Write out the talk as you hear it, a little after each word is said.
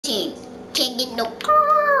Can't get no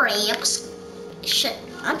cramps.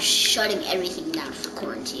 I'm shutting everything down for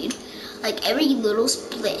quarantine. Like every little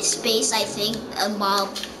space I think a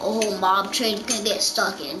whole mob train can get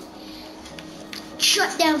stuck in.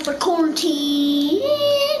 Shut down for quarantine.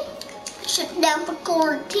 Shut down for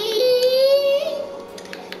quarantine.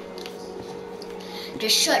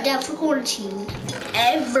 Just shut down for quarantine.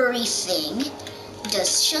 Everything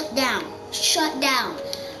just shut down. Shut down.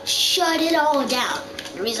 Shut it all down.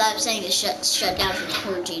 The reason I'm saying is shut down for the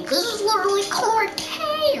quarantine because it's literally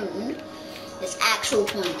quarantine. It's actual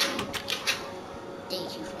quarantine.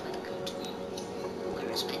 Thank you for my food. Where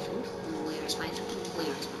is my food? Where is my food?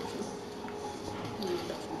 Where is my food? Where is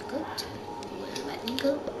my food cooked? Where is my food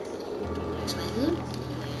cooked? Where is my food?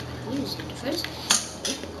 Where is my food? Is it first?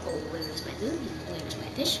 Oh, where is my food? Where is my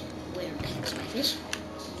fish? Where the heck is my fish?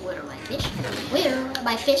 Where are my fish? Where are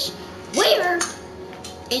my fish? Where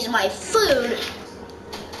is my food?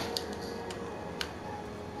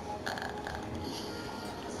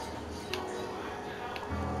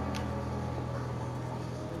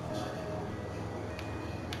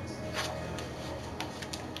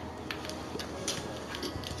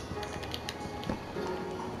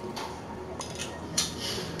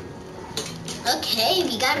 Okay,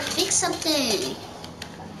 we gotta fix something.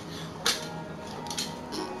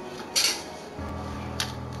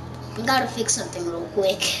 We gotta fix something real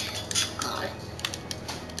quick. God.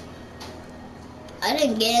 I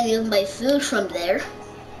didn't get any of my food from there.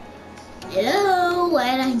 Hello?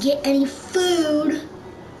 Why didn't I get any food?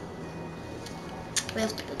 We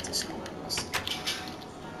have to put this somewhere else.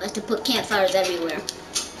 We have to put campfires everywhere.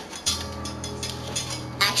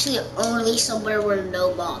 Actually, only somewhere where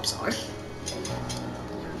no mobs are.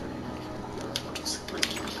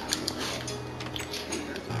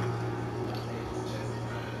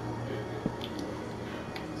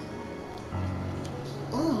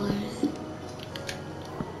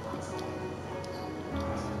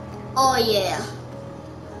 Oh yeah.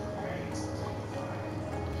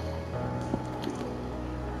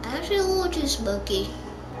 Actually a little too smoky.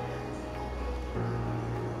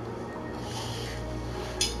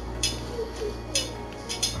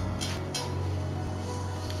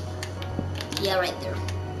 Yeah, right there.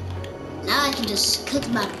 Now I can just cook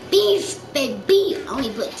my beef, baby. I only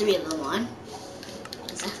put 3 of them on.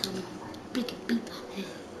 Cause that's how freaking beef.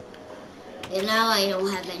 And now I don't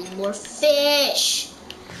have any more fish.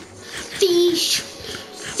 Fish!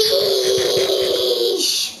 Fish!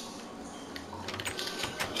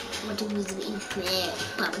 What do we eat?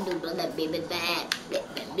 Papa do blah baby bad.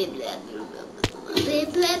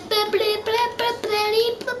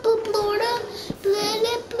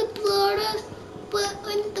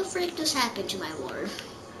 What the frick just happened to my water?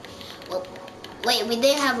 Well, wait, we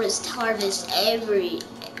did harvest every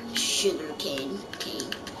sugar cane.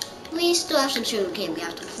 We still have some sugar cane we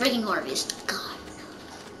have to freaking harvest. God.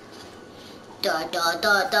 Da da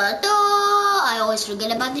da da da! I always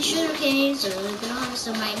forget about the sugar cane, so we're gonna harvest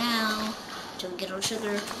them right now. So we get our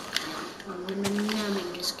sugar.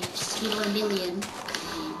 And just get steal a billion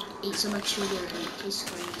and eat so much sugar and it tastes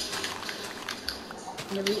great.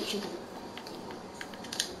 Never eat sugar.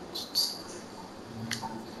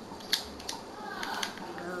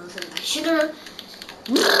 Sugar.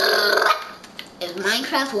 If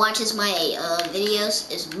Minecraft watches my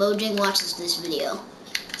videos, if Mojang watches this video,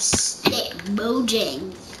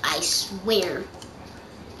 Mojang, I swear,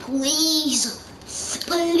 please,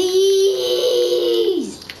 please,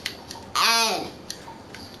 add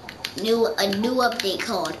a new update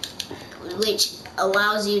code, which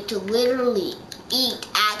allows you to literally eat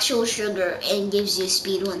actual sugar and gives you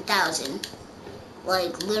speed 1000.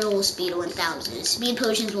 Like literal speed 1000. Speed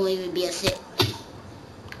potions won't even be a thing.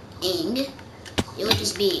 It will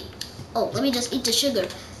just be, oh, let me just eat the sugar.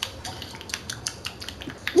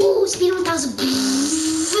 Woo, speed 1000.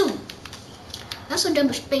 That's a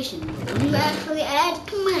demonstration. When you actually add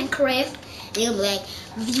to Minecraft, they'll be like,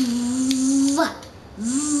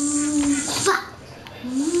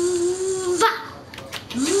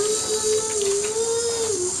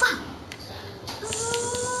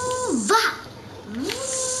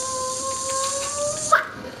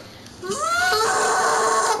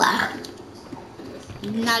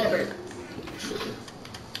 not a burp.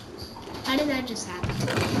 How did that just happen?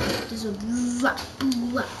 Just a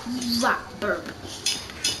burp.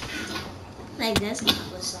 Like that's not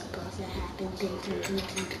what's supposed to happen.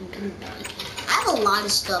 I have a lot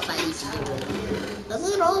of stuff I need to do.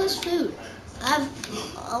 Look at all this food. I have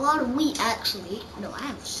a lot of wheat actually. No, I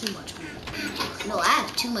have too much wheat. No, I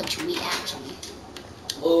have too much wheat actually.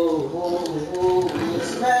 Oh,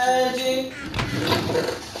 it's magic.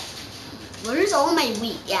 Where's all my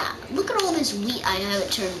wheat? Yeah, look at all this wheat I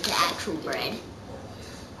haven't turned into actual bread.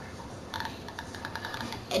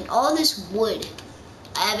 And all this wood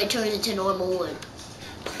I haven't turned into normal wood.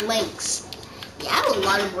 Planks. Yeah, I have a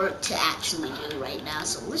lot of work to actually do right now,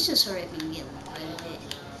 so let's just hurry up and get rid of it.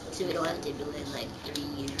 So we don't have to do it in like 3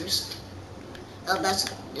 years. Oh,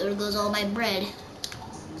 there goes all my bread.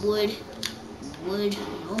 Wood,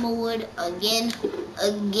 normal wood, again.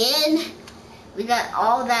 We got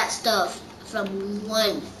all that stuff from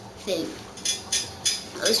one thing.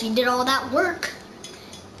 At least we did all that work.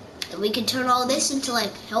 And we can turn all this into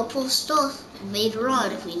like helpful stuff later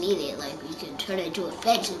on if we need it. Like we can turn it into a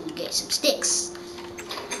fence and we get some sticks.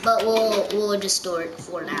 But we'll just store it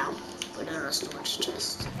for now. Put it in our storage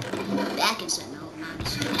chest. Back inside, no, not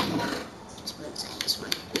inside. Just put it inside this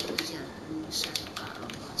one.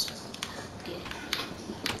 Okay.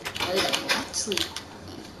 Oh, we gotta go back to sleep.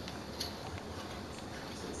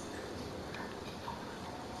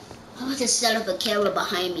 I'm about to set up a camera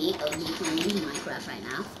behind me of me playing Minecraft right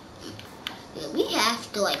now. Yeah, we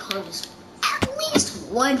have to like harvest at least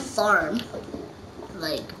one farm.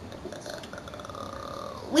 Like,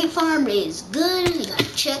 wheat farm is good. You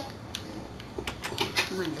gotta check.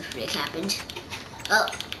 When the frick happened? Oh,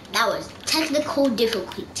 that was technical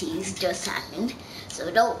difficulties just happened. So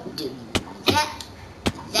don't do that,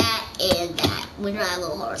 and that. When you're at a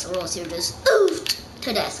little horse, or else you're just oofed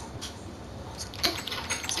to death.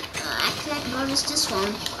 I can harvest this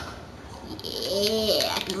farm.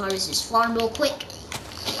 Yeah, I can harvest this farm real quick.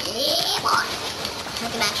 Yeah, boy. I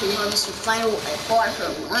can actually harvest the final farm for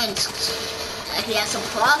once. I actually have some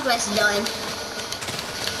progress done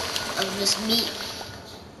of this meat.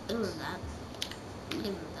 Get rid of that. Get rid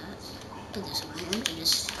of that. Put this on him and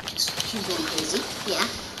just keep going crazy. Yeah.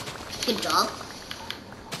 Good job.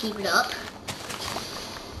 Keep it up.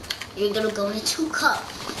 You're gonna go into cup.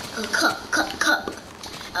 A cup.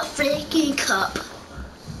 A freaking cup.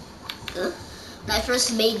 When I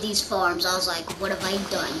first made these farms, I was like, what have I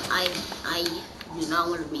done? I do not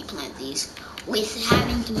want to replant these with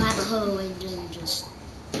having to have a hoe and then just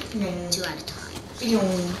 2 at a time.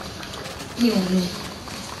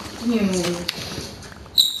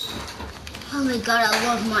 Oh my god, I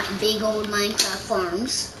love my big old Minecraft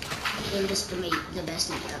farms. They're just the best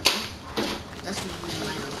thing ever. That's what I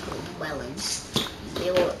love melons.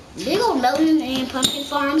 Big old melon and pumpkin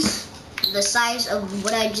farms. The size of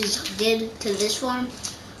what I just did to this farm.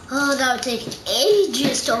 Oh, that would take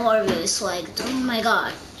ages to harvest. Like, oh my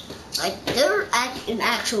god. Like, they're an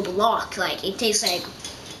actual block. Like, it takes like,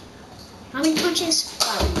 how many punches?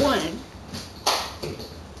 1,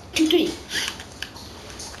 2, 3.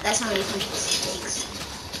 That's how many punches it takes.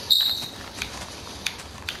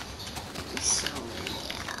 So,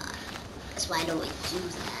 yeah. That's why I don't like do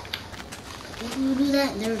that. But if you do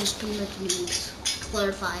that, they're just pretty much noobs.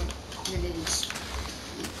 Glorified noobs.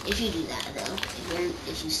 If you do that, though,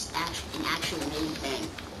 if you an actual noob, then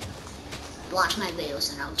watch my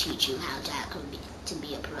videos and I'll teach you how to actually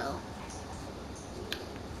be a pro.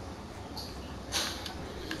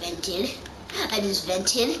 Vented. I just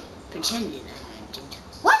vented. Pretended I vented.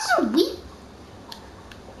 What's a wheat?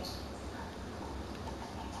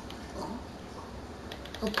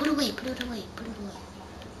 Oh, put it away.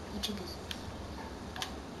 Chickens.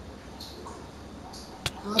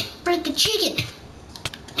 Oh, freaking chicken!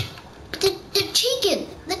 The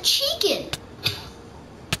chicken!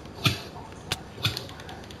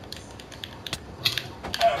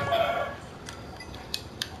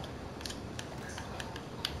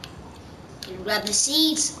 You grab the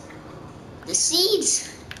seeds.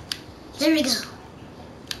 There we go.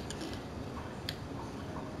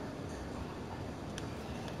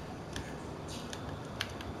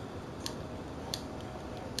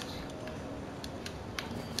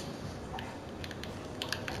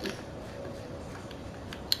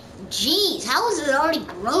 Jeez, how was it already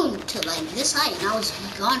grown to like this height and I was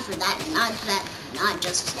gone for not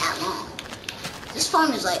just that long. This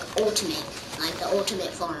farm is like ultimate, like the ultimate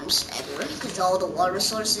farms ever, because all the water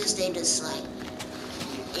sources, they just like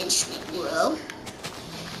instant grow.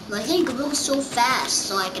 Like they grow so fast,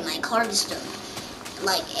 so I can like harvest them.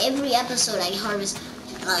 Like every episode I harvest,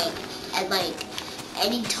 like at like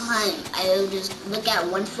any time I will just look at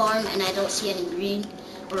one farm and I don't see any green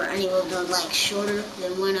or any of them like shorter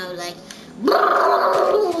than one. I was like,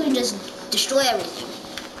 and just destroy everything.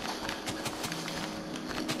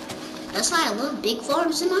 That's why I love big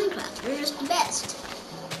farms in Minecraft. They're just the best.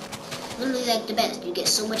 Literally like the best. You get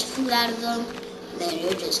so much food out of them, then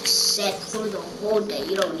you're just set for the whole day.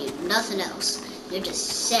 You don't need nothing else. You're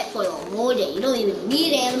just set for the whole day. You don't even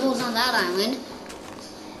need animals on that island.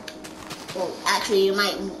 Well, actually, you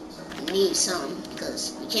might You need some,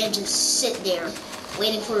 because you can't just sit there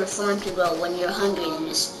waiting for your farm to grow when you're hungry and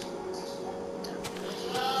just...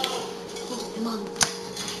 Mom.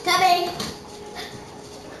 Coming!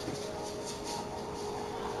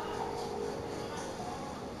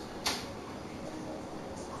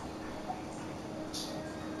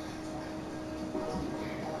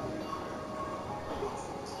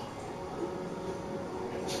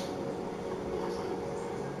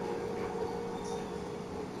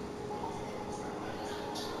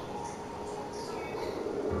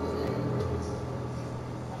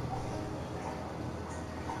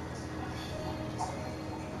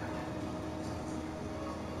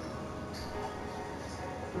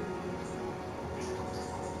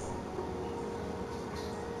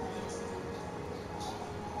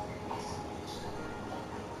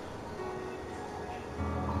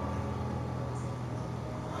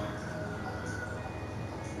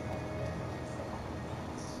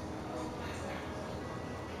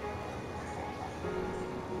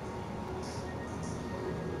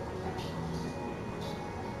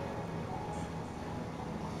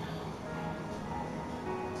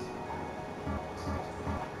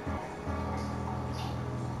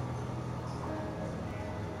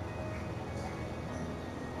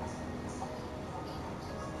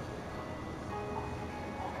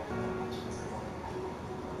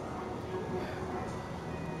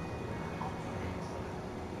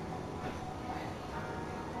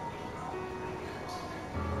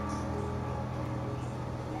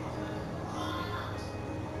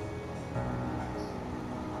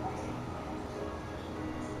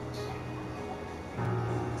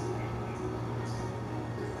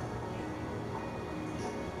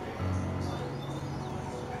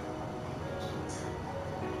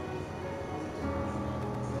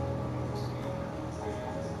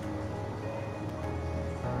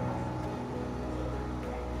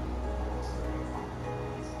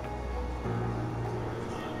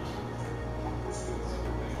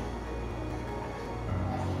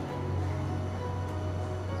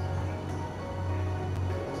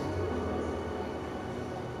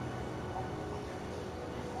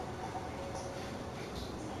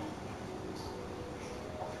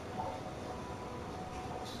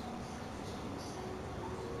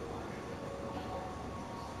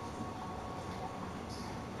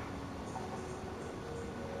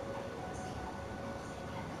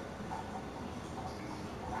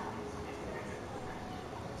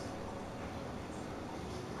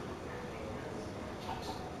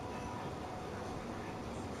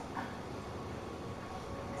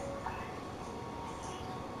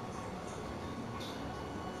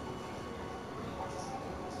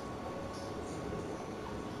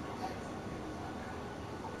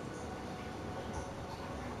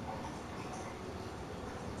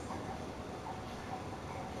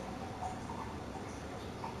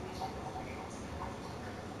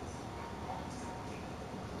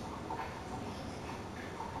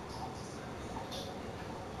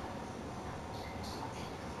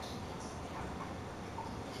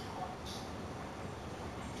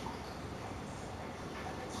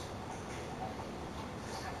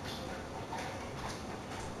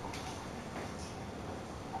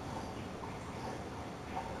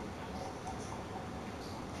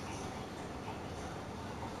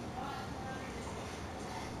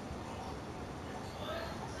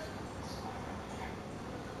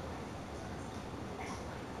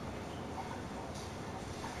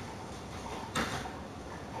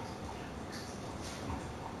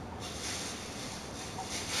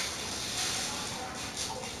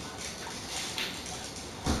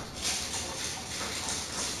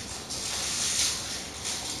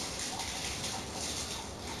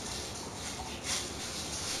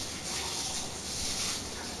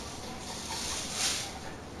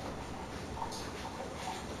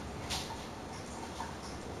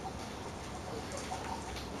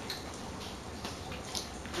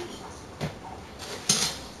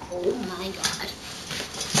 Oh my god.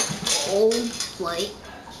 Oh, wait.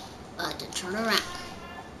 About to turn around.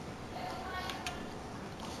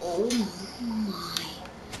 Oh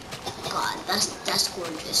my god, that's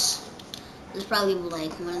gorgeous. It's probably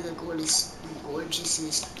like one of the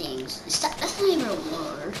gorgeousest things. That's not even a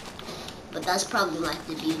word, but that's probably like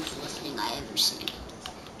the beautifulest thing I ever seen.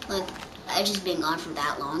 Like, I just been gone for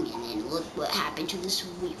that long, and then look what happened to this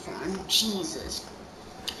wheat farm. Jesus.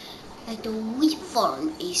 Like, the wheat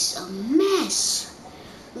farm is a mess.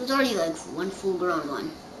 There's already like one full-grown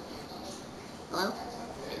one. Hello?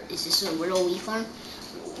 Is this a real wheat farm?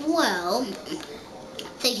 Well,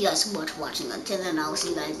 thank you guys so much for watching. Until then, I'll see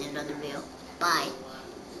you guys in another video. Bye.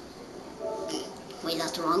 Wait,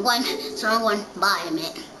 that's the wrong one. It's the wrong one. Bye, a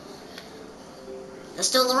minute. That's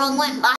still the wrong way. Bye.